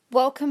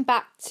Welcome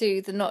back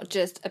to the Not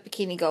Just a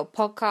Bikini Girl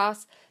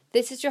podcast.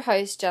 This is your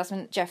host,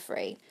 Jasmine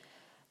Jeffrey.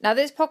 Now,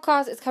 this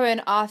podcast is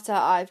coming after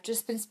I've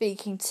just been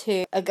speaking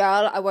to a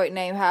girl, I won't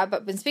name her,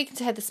 but been speaking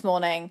to her this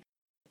morning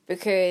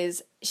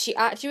because she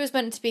actually was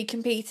meant to be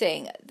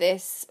competing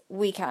this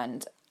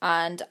weekend,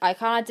 and I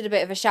kind of did a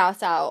bit of a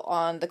shout out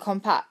on the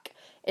Compact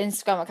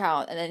Instagram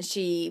account, and then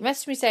she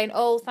messaged me saying,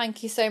 "Oh,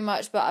 thank you so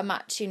much, but I'm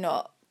actually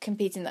not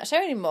competing that show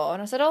anymore."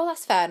 And I said, "Oh,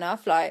 that's fair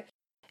enough,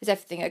 is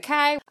everything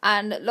okay?"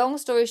 And long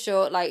story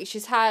short,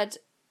 she's had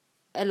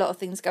a lot of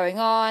things going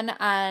on,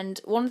 and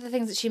one of the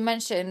things that she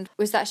mentioned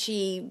was that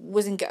she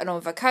wasn't getting on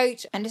with her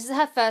coach, and this is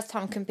her first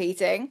time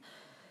competing.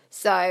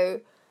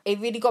 So it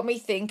really got me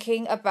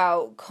thinking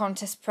about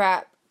contest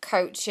prep,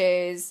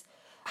 coaches,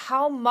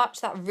 how much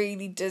that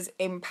really does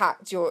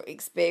impact your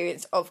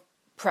experience of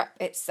prep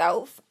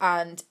itself,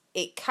 and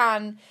it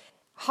can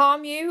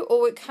harm you,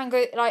 or it can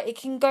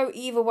go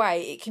either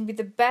way. It can be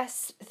the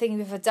best thing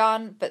you've ever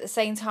done, but at the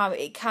same time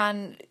it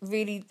can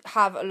really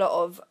have a lot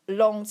of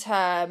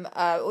long-term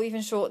or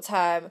even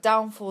short-term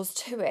downfalls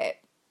to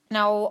it.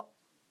 Now,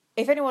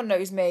 if anyone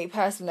knows me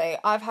personally,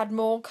 I've had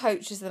more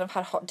coaches than I've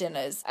had hot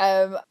dinners.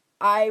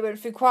 I went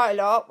through quite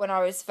a lot when I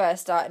was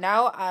first starting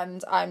out,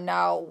 and I'm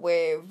now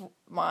with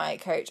my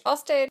coach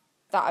Austin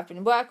that I've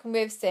been working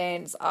with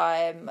since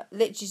I'm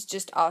literally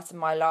just after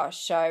my last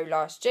show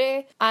last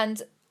year,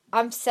 and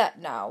I'm set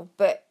now.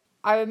 But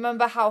I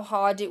remember how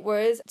hard it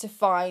was to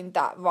find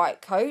that right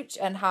coach,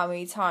 and how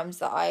many times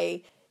that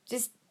I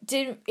just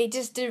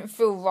didn't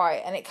feel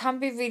right. And it can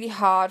be really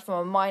hard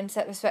from a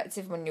mindset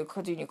perspective when you're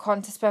doing your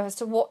contest prep as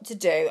to what to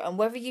do and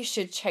whether you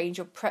should change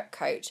your prep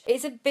coach.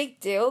 It's a big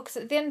deal because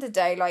at the end of the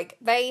day,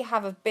 they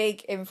have a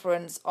big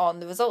influence on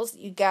the results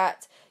that you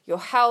get, your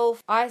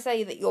health. I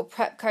say that your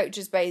prep coach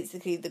is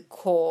basically the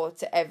core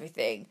to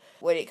everything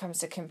when it comes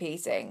to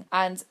competing.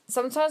 And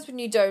sometimes when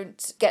you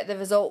don't get the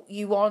result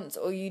you want,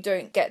 or you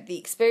don't get the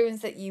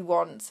experience that you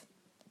want,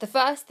 the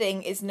first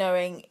thing is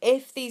knowing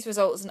if these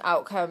results and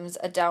outcomes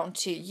are down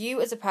to you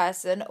as a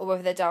person or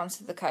whether they're down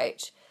to the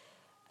coach.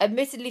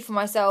 Admittedly, for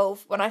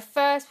myself, when I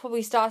first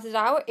probably started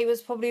out, it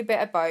was probably a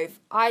bit of both.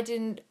 I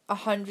didn't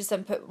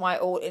 100% put my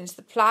all into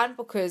the plan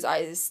because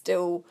I was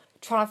still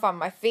trying to find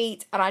my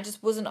feet, and I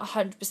just wasn't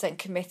 100%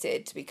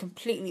 committed, to be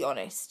completely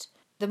honest.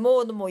 The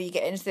more you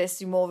get into this,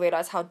 you more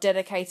realise how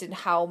dedicated and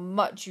how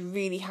much you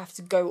really have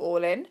to go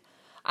all in,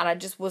 and I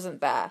just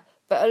wasn't there.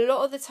 But a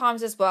lot of the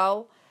times as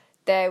well,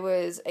 there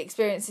was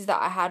experiences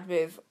that I had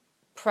with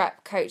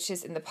prep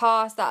coaches in the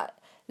past that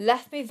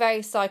left me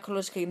very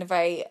psychologically in a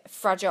very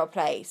fragile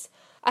place.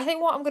 I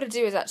think what I'm going to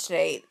do is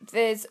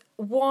there's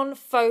one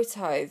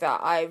photo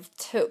that I've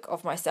took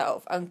of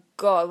myself, and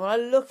God, when I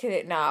look at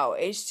it now,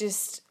 it's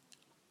just,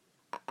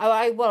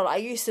 I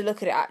used to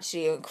look at it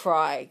actually and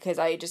cry, because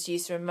I just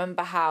used to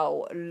remember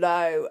how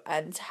low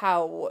and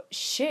how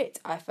shit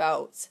I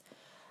felt.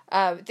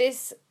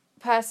 This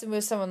person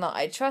was someone that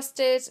I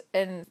trusted,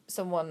 and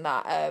someone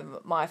that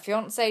my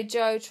fiance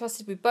Joe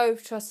trusted. We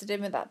both trusted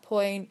him at that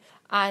point,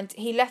 and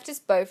he left us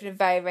both in a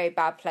very, very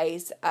bad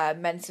place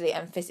mentally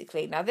and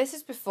physically. Now, this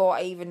is before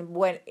I even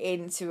went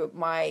into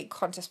my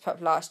contest prep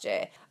last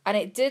year, and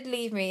it did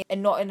leave me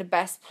not in the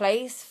best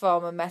place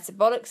from a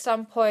metabolic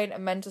standpoint, a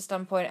mental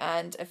standpoint,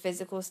 and a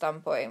physical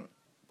standpoint.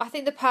 I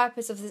think the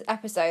purpose of this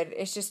episode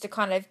is just to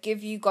kind of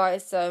give you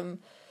guys some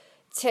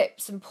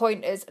tips and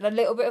pointers and a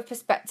little bit of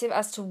perspective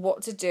as to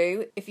what to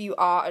do if you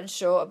are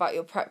unsure about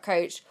your prep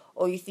coach,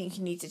 or you think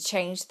you need to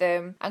change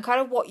them, and kind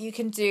of what you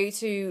can do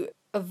to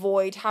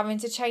avoid having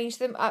to change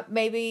them up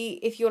maybe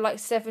if you're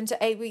 7 to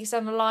 8 weeks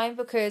down the line.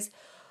 Because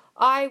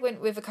I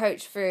went with a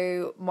coach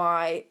through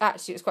it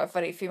was quite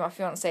funny, through my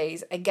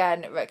fiance's,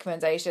 again,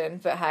 recommendation,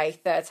 but hey,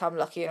 third time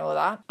lucky and all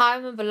that. I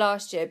remember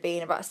last year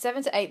being about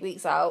 7 to 8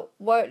 weeks out,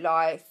 won't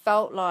lie,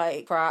 felt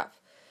like crap.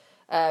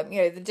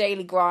 The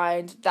daily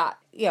grind, that,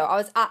 I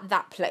was at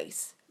that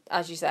place,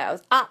 as you say, I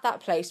was at that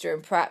place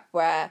during prep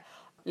where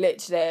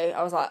literally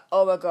I was like,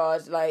 oh my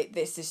God,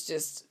 this is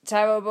just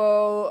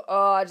terrible.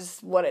 Oh, I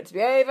just want it to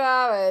be over,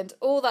 and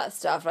all that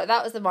stuff.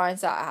 That was the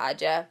mindset I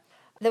had, yeah.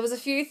 There was a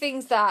few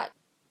things that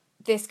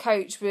this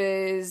coach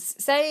was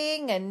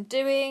saying and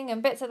doing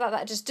and bits like that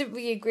I just didn't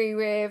really agree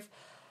with,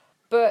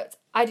 but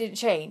I did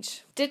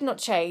not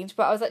change,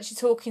 but I was actually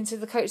talking to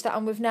the coach that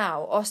I'm with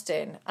now,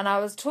 Austin, and I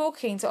was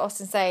talking to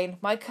Austin saying,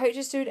 my coach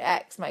is doing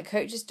X, my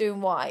coach is doing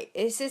Y,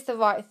 is this the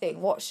right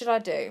thing, what should I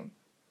do?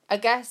 I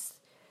guess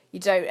you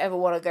don't ever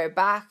want to go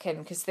back, and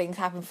because things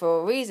happen for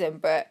a reason,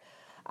 but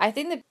I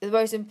think the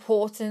most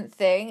important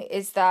thing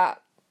is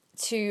that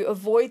to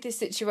avoid this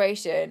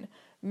situation,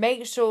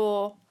 make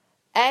sure,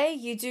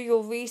 you do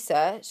your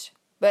research,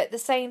 but at the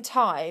same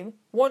time,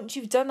 once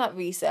you've done that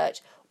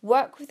research,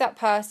 work with that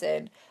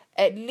person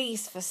at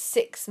least for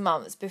 6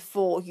 months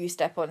before you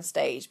step on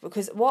stage.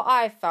 Because what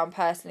I've found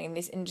personally in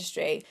this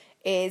industry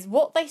is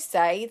what they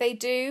say they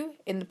do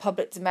in the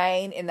public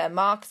domain, in their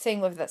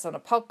marketing, whether that's on a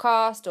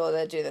podcast or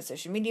they're doing their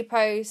social media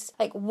posts.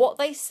 Like, what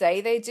they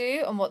say they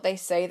do and what they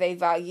say they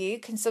value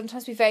can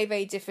sometimes be very,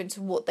 very different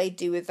to what they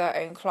do with their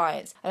own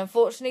clients. And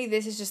unfortunately,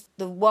 this is just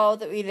the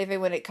world that we live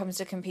in when it comes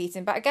to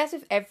competing. But I guess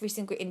with every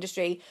single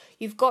industry,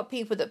 you've got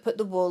people that put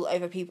the wool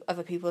over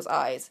other people's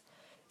eyes.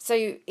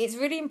 So it's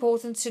really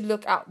important to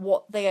look at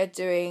what they are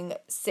doing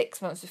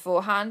 6 months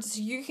beforehand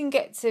so you can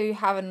get to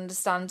have an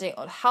understanding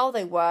on how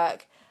they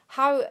work,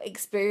 how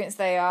experienced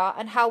they are,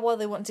 and how well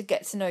they want to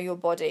get to know your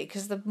body.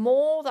 Because the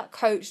more that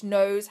coach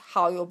knows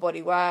how your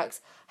body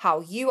works,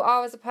 how you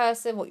are as a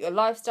person, what your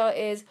lifestyle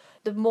is,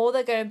 the more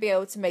they're going to be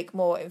able to make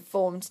more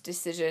informed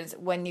decisions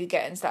when you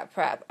get into that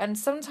prep. And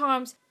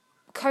sometimes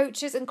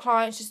coaches and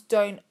clients just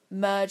don't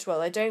merge well,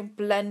 they don't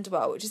blend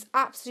well, which is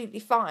absolutely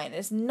fine.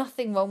 There's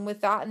nothing wrong with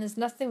that, and there's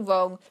nothing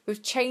wrong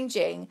with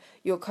changing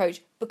your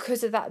coach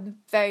because of that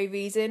very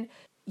reason.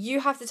 You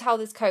have to tell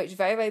this coach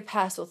very, very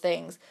personal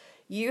things.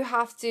 You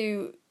have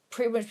to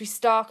pretty much be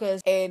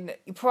starkers in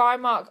your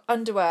Primark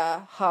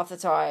underwear half the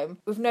time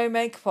with no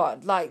makeup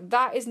on. Like,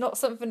 that is not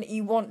something that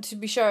you want to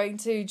be showing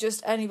to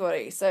just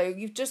anybody. So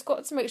you've just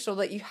got to make sure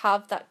that you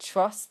have that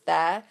trust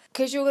there,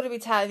 because you're going to be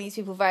telling these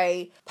people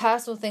very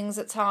personal things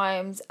at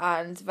times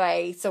and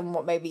very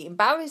somewhat maybe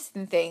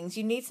embarrassing things.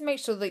 You need to make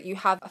sure that you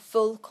have a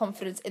full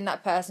confidence in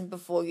that person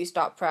before you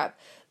start prep,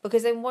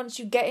 because then once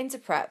you get into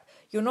prep,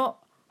 you're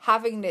not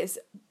having this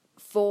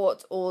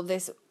thought or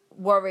this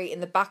worry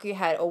in the back of your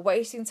head, or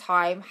wasting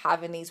time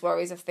having these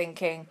worries of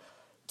thinking,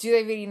 do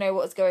they really know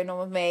what's going on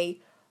with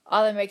me?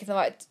 Are they making the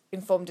right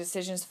informed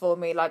decisions for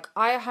me? Like,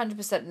 I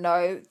 100%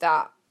 know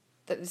that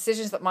the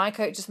decisions that my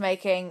coach is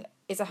making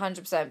is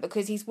 100%,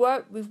 because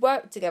we've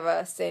worked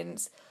together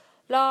since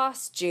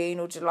last June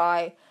or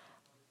July,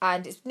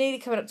 and it's nearly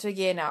coming up to a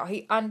year now.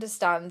 He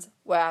understands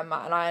where I'm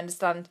at and I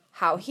understand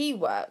how he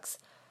works,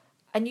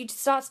 and you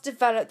start to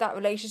develop that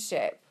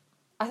relationship.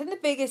 I think the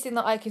biggest thing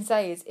that I can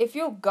say is if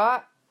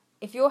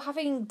you're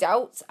having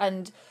doubts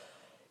and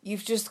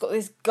you've just got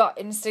this gut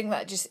instinct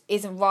that just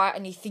isn't right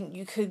and you think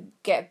you could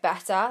get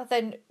better,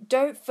 then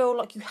don't feel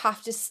like you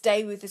have to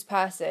stay with this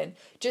person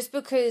just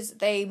because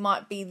they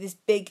might be this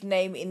big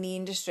name in the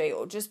industry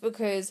or just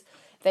because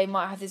they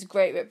might have this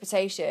great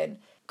reputation.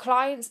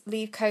 Clients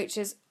leave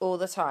coaches all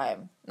the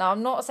time. Now,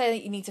 I'm not saying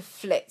that you need to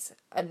flit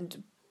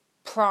and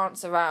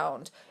prance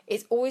around.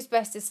 It's always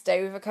best to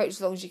stay with a coach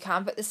as long as you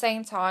can, but at the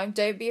same time,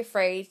 don't be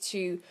afraid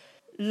to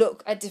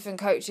look at different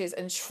coaches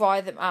and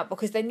try them out,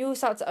 because then you'll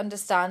start to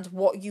understand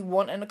what you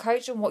want in a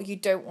coach and what you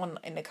don't want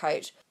in a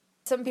coach.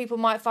 Some people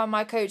might find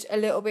my coach a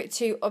little bit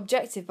too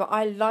objective, but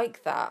I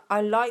like that.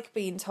 I like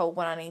being told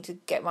when I need to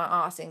get my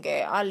arse in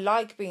gear. I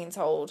like being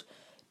told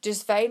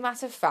just very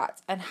matter of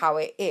fact and how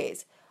it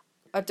is.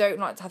 I don't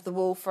like to have the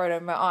wool thrown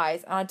over my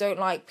eyes, and I don't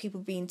like people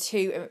being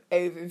too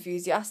over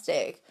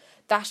enthusiastic.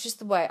 That's just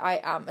the way I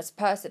am as a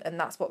person, and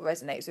that's what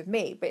resonates with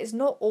me. But it's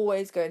not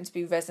always going to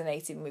be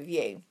resonating with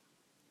you.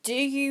 Do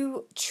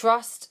you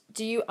trust,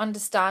 do you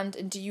understand,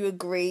 and do you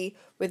agree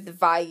with the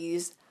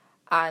values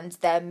and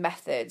their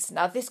methods?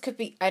 Now, this could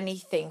be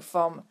anything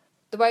from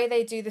the way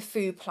they do the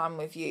food plan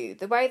with you,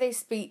 the way they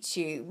speak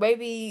to you,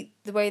 maybe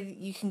the way that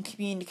you can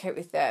communicate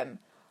with them.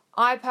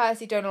 I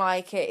personally don't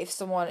like it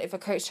if a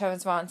coach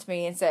turns around to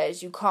me and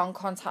says, you can't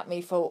contact me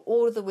for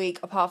all of the week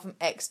apart from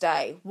X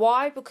day.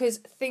 Why? Because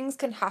things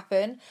can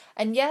happen.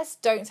 And yes,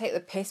 don't take the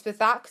piss with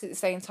that, because at the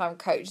same time,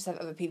 coaches have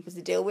other people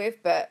to deal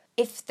with. But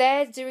if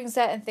they're doing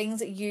certain things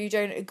that you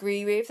don't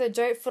agree with, then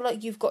don't feel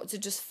like you've got to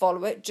just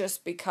follow it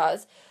just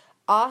because.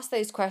 Ask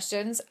those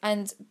questions,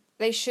 and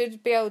they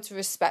should be able to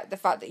respect the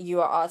fact that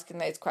you are asking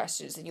those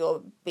questions and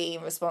you're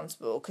being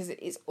responsible, because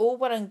it's all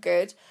well and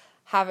good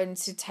having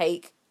to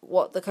take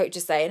what the coach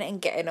is saying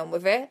and getting on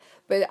with it,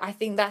 but I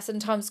think that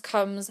sometimes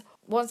comes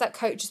once that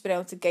coach has been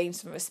able to gain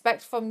some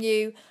respect from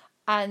you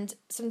and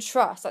some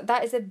trust. Like,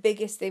 that is the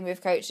biggest thing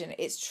with coaching.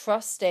 It's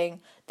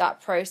trusting that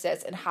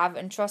process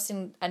and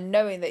trusting and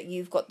knowing that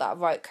you've got that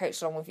right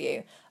coach along with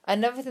you.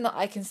 Another thing that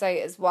I can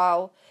say as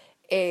well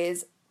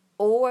is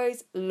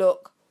always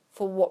look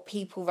for what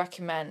people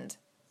recommend.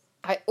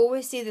 I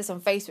always see this on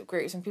Facebook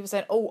groups and people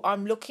saying, oh,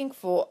 I'm looking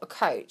for a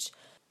coach.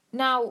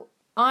 Now,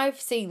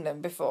 I've seen them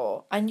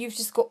before, and you've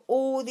just got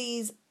all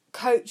these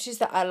coaches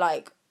that are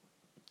like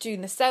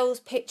doing the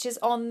sales pitches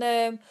on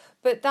them,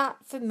 but that,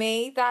 for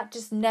me, that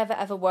just never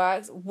ever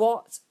works.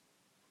 What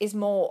is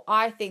more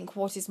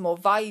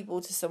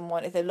valuable to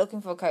someone if they're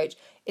looking for a coach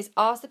is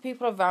ask the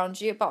people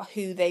around you about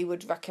who they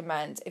would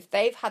recommend. If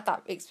they've had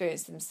that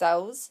experience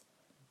themselves,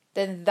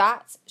 then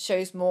that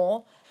shows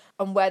more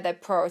on where their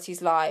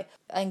priorities lie,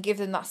 and give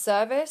them that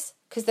service,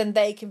 because then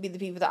they can be the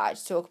people that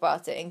actually talk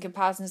about it in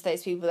comparison to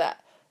those people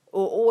that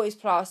or always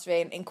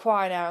plastering,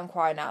 inquire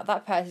now.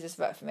 That person just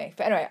worked for me.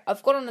 But anyway,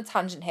 I've gone on a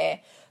tangent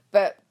here.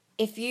 But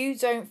if you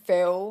don't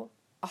feel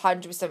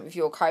 100% with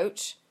your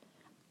coach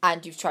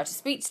and you've tried to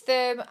speak to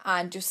them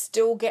and you're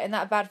still getting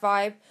that bad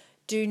vibe,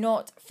 do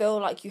not feel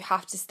like you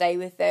have to stay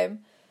with them.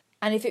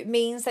 And if it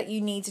means that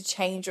you need to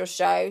change your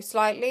show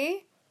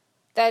slightly,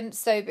 then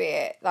so be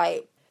it.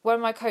 Like, when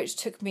my coach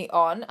took me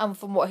on, and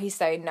from what he's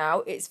saying now,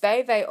 it's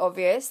very, very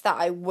obvious that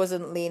I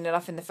wasn't lean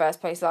enough in the first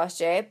place last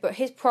year, but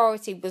his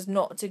priority was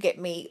not to get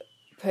me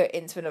put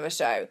into another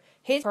show.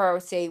 His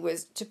priority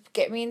was to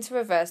get me into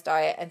reverse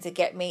diet and to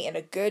get me in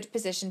a good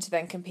position to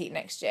then compete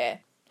next year.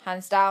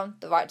 Hands down,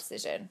 the right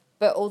decision.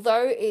 But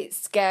although it's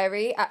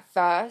scary at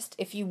first,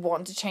 if you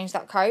want to change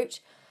that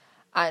coach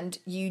and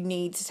you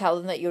need to tell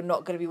them that you're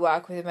not going to be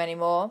working with them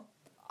anymore,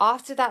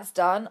 after that's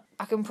done,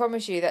 I can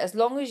promise you that as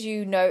long as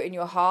you know in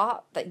your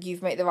heart that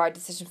you've made the right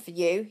decision for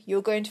you,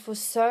 you're going to feel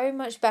so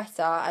much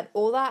better, and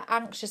all that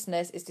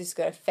anxiousness is just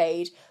going to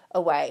fade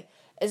away.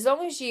 As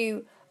long as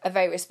you are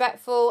very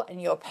respectful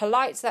and you're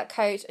polite to that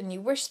coach and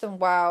you wish them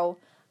well,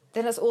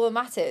 then that's all that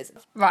matters.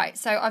 Right,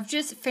 so I've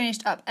just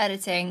finished up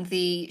editing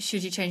the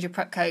Should You Change Your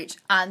Prep Coach,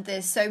 and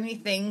there's so many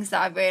things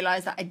that I've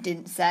realised that I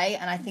didn't say,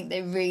 and I think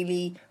they're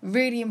really,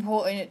 really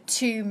important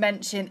to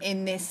mention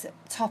in this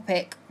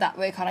topic that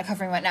we're kind of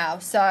covering right now.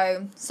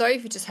 So, sorry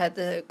if you just heard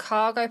the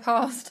car go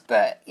past,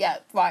 but yeah,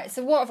 right,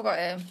 so what have I got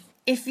here?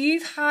 If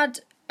you've had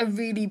a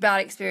really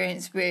bad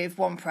experience with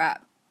one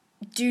prep,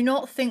 do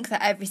not think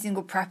that every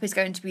single prep is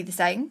going to be the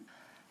same.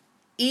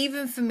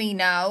 Even for me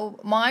now,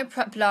 my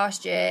prep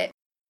last year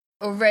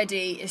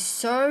already is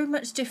so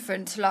much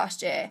different to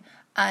last year,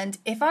 and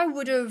if I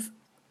would have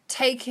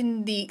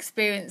taken the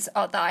experience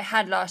that I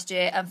had last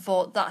year and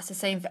thought that's the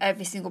same for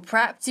every single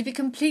prep, to be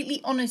completely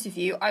honest with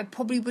you, I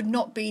probably would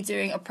not be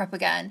doing a prep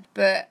again.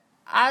 But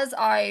as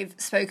I've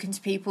spoken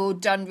to people,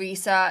 done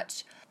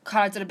research,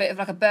 kind of done a bit of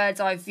like a bird's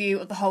eye view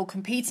of the whole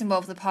competing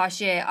world for the past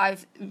year,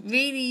 I've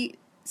really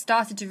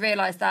started to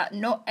realise that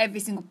not every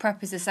single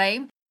prep is the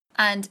same,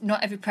 and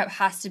not every prep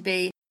has to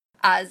be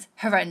as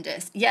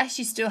horrendous. Yes,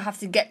 you still have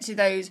to get to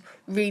those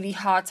really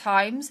hard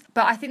times,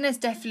 but I think there's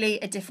definitely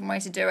a different way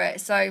to do it.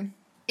 So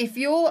if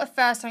you're a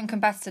first-time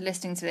competitor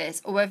listening to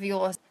this, or whether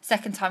you're a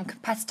second-time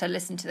competitor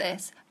listening to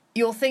this,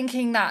 you're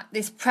thinking that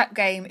this prep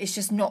game is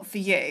just not for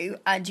you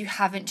and you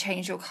haven't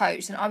changed your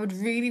coach, then I would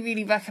really,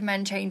 really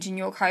recommend changing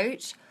your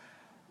coach.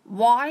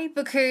 Why?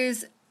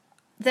 Because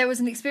there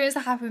was an experience that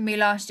happened with me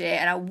last year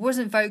and I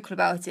wasn't vocal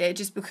about it,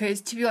 just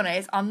because, to be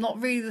honest, I'm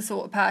not really the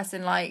sort of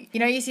person, like, you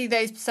know, you see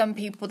those some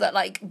people that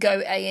like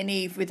go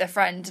A&E with their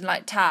friend and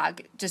like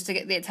tag just to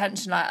get the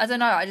attention. Like, I don't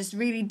know, I just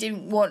really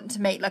didn't want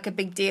to make like a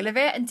big deal of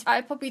it, and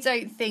I probably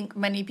don't think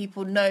many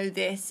people know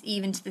this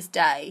even to this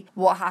day,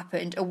 what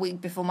happened a week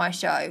before my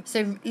show.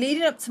 So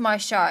leading up to my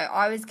show,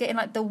 I was getting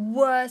like the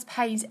worst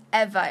pains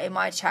ever in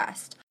my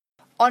chest.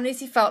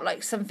 Honestly felt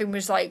like something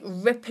was like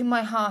ripping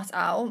my heart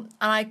out, and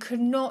I could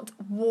not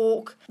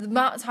walk. The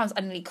amount of times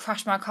I nearly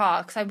crashed my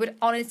car, because I would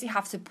honestly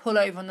have to pull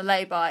over on the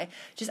lay-by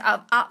just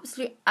out of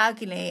absolute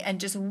agony and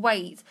just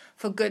wait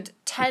for a good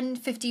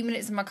 10-15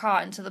 minutes in my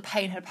car until the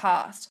pain had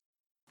passed.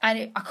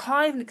 And I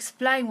can't even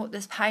explain what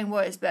this pain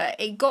was,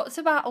 but it got to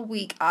about a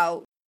week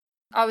out.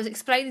 I was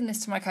explaining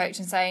this to my coach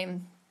and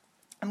saying,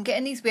 I'm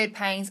getting these weird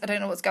pains, I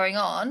don't know what's going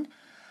on.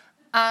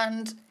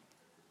 And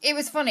it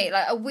was funny,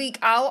 like a week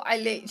out, I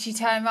literally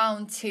turned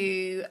around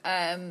to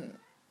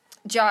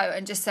Joe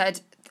and just said,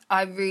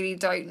 I really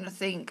don't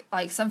think,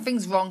 like,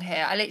 something's wrong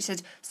here. I literally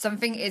said,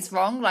 something is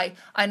wrong. Like,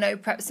 I know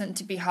prep's meant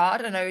to be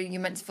hard. I know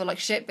you're meant to feel like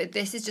shit, but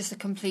this is just a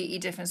completely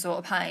different sort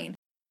of pain.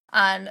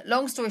 And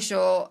long story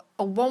short,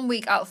 1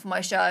 week out from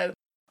my show,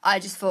 I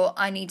just thought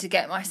I need to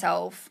get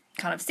myself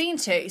kind of seen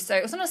to. So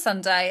it was on a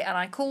Sunday and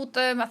I called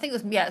them. I think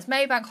it was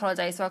May Bank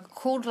holiday. So I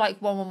called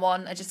like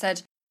 111. I just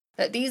said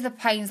that these are the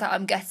pains that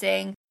I'm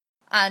getting.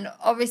 And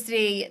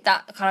obviously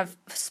that kind of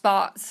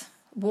sparked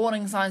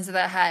warning signs in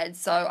their head.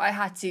 So I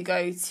had to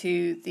go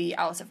to the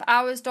out of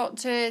hours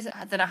doctors.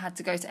 Then I had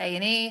to go to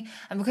A&E.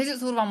 And because it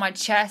was all on my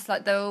chest,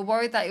 like they were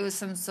worried that it was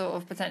some sort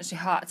of potentially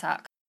heart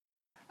attack.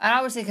 And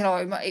I was thinking, oh,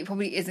 it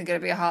probably isn't going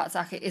to be a heart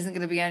attack. It isn't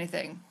going to be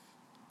anything.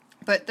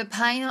 But the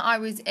pain that I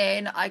was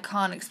in, I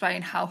can't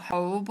explain how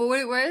horrible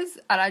it was.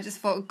 And I just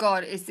thought,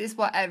 God, is this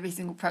what every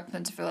single prep's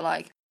meant to feel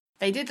like?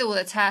 They did all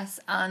the tests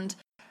and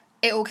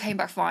it all came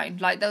back fine.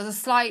 Like, there was a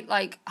slight,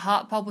 like,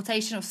 heart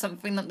palpitation of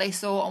something that they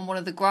saw on one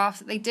of the graphs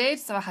that they did,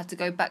 so I had to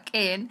go back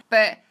in.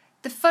 But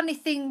the funny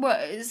thing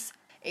was,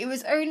 it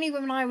was only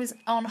when I was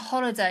on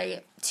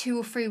holiday 2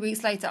 or 3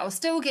 weeks later, I was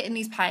still getting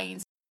these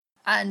pains.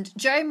 And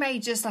Joe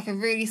made just, like, a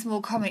really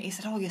small comment. He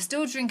said, oh, you're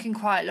still drinking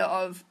quite a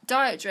lot of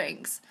diet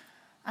drinks.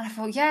 And I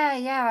thought, yeah,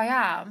 I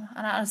am.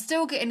 And I'm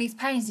still getting these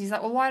pains. He's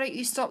like, well, why don't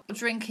you stop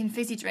drinking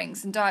fizzy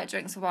drinks and diet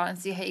drinks for a while and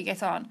see how you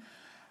get on?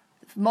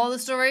 Moral of the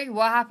story,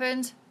 what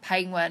happened?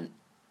 Pain went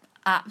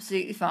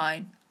absolutely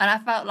fine. And I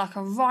felt like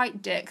a right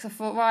dick. So I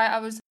thought, right, I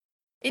was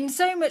in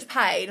so much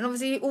pain. And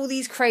obviously all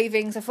these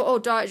cravings, I thought, oh,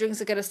 diet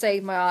drinks are going to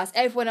save my ass.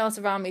 Everyone else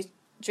around me is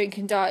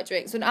drinking diet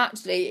drinks. When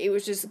actually it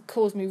was just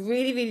caused me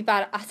really, really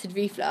bad acid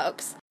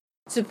reflux.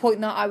 To the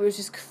point that I was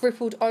just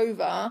crippled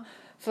over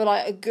for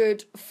like a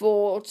good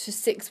 4 to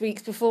 6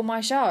 weeks before my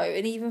show.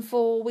 And even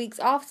 4 weeks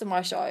after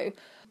my show.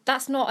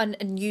 That's not an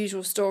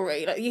unusual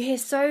story. Like, you hear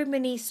so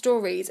many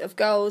stories of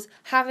girls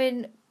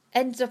having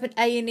ended up in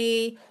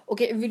A&E or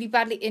getting really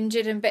badly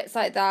injured and bits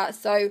like that.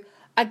 So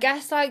I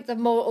guess like the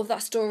moral of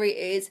that story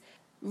is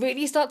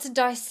really start to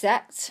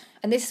dissect,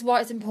 and this is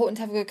why it's important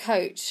to have a good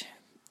coach,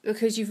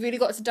 because you've really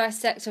got to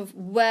dissect of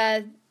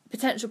where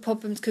potential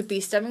problems could be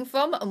stemming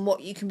from and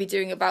what you can be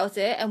doing about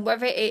it, and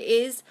whether it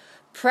is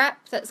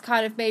prep that's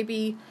kind of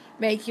maybe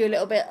make you a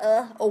little bit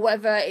or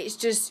whether it's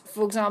just,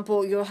 for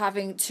example, you're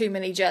having too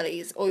many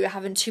jellies, or you're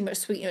having too much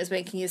sweeteners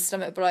making your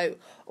stomach bloat,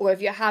 or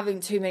if you're having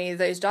too many of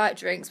those diet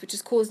drinks which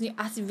is causing you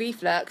acid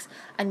reflux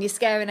and you're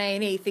scaring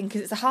A&E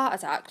thinking it's a heart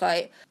attack.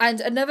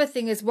 And another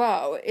thing as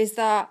well is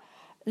that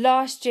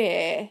last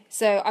year,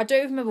 so I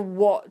don't remember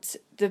what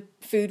the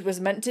food was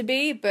meant to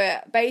be,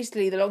 but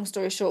basically the long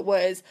story short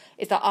is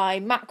that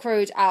I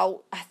macroed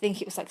out, I think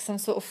it was like some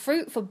sort of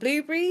fruit for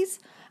blueberries.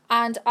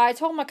 And I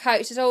told my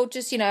coach, I said,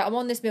 just, I'm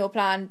on this meal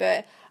plan,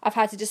 but I've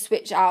had to just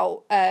switch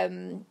out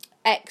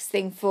X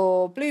thing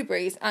for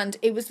blueberries. And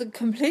it was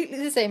completely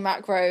the same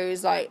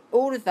macros, like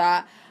all of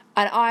that.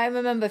 And I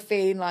remember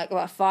feeling like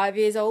about 5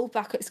 years old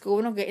back at school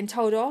and I'm getting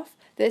told off.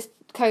 This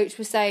coach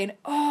was saying,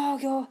 oh,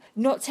 you're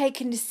not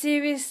taking this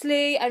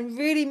seriously, and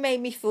really made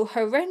me feel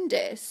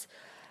horrendous.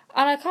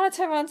 And I kind of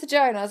turned around to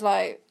Joe and I was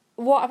like,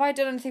 what, have I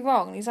done anything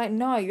wrong? And he's like,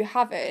 no, you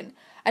haven't.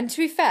 And to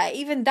be fair,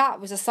 even that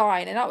was a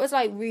sign, and that was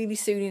like really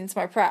soon into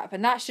my prep,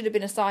 and that should have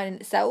been a sign in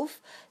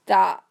itself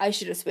that I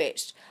should have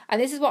switched. And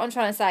this is what I'm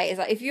trying to say, is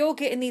like, if you're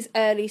getting these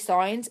early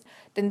signs,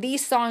 then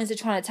these signs are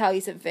trying to tell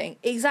you something.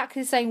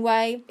 Exactly the same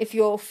way, if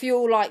your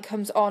fuel light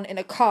comes on in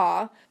a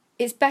car,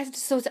 it's better to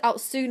sort it out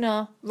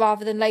sooner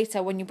rather than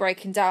later when you're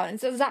breaking down.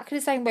 It's exactly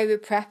the same way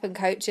with prep and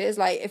coaches.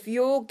 Like, if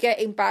you're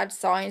getting bad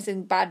signs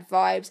and bad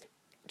vibes,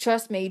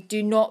 trust me,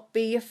 do not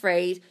be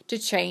afraid to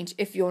change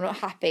if you're not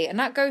happy. And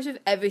that goes with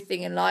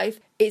everything in life.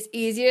 It's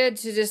easier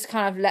to just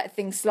kind of let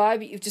things slide,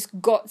 but you've just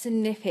got to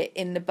nip it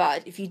in the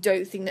bud if you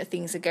don't think that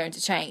things are going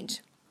to change.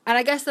 And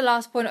I guess the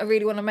last point I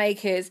really want to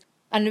make is,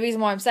 and the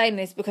reason why I'm saying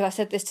this, because I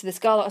said this to this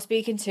girl that I was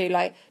speaking to,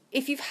 like,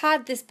 if you've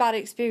had this bad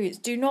experience,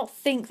 do not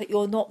think that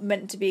you're not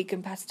meant to be a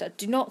competitor.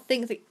 Do not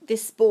think that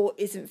this sport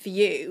isn't for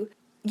you.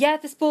 Yeah,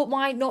 the sport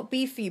might not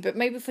be for you, but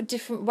maybe for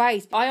different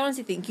ways. I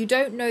honestly think you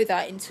don't know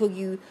that until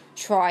you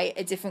try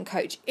a different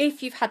coach.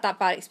 If you've had that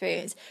bad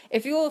experience,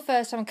 if you're a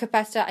first-time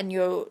competitor and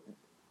you're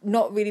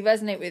not really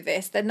resonate with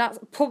this, then that's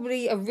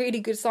probably a really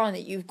good sign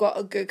that you've got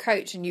a good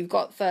coach and you've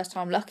got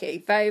first-time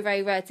lucky. Very,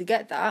 very rare to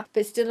get that,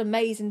 but still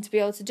amazing to be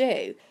able to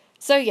do.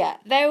 So yeah,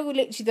 they were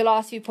literally the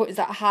last few points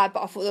that I had,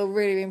 but I thought they were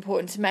really, really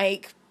important to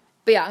make.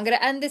 But yeah, I'm going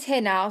to end this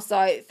here now.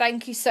 So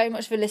thank you so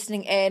much for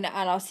listening in,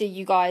 and I'll see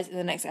you guys in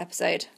the next episode.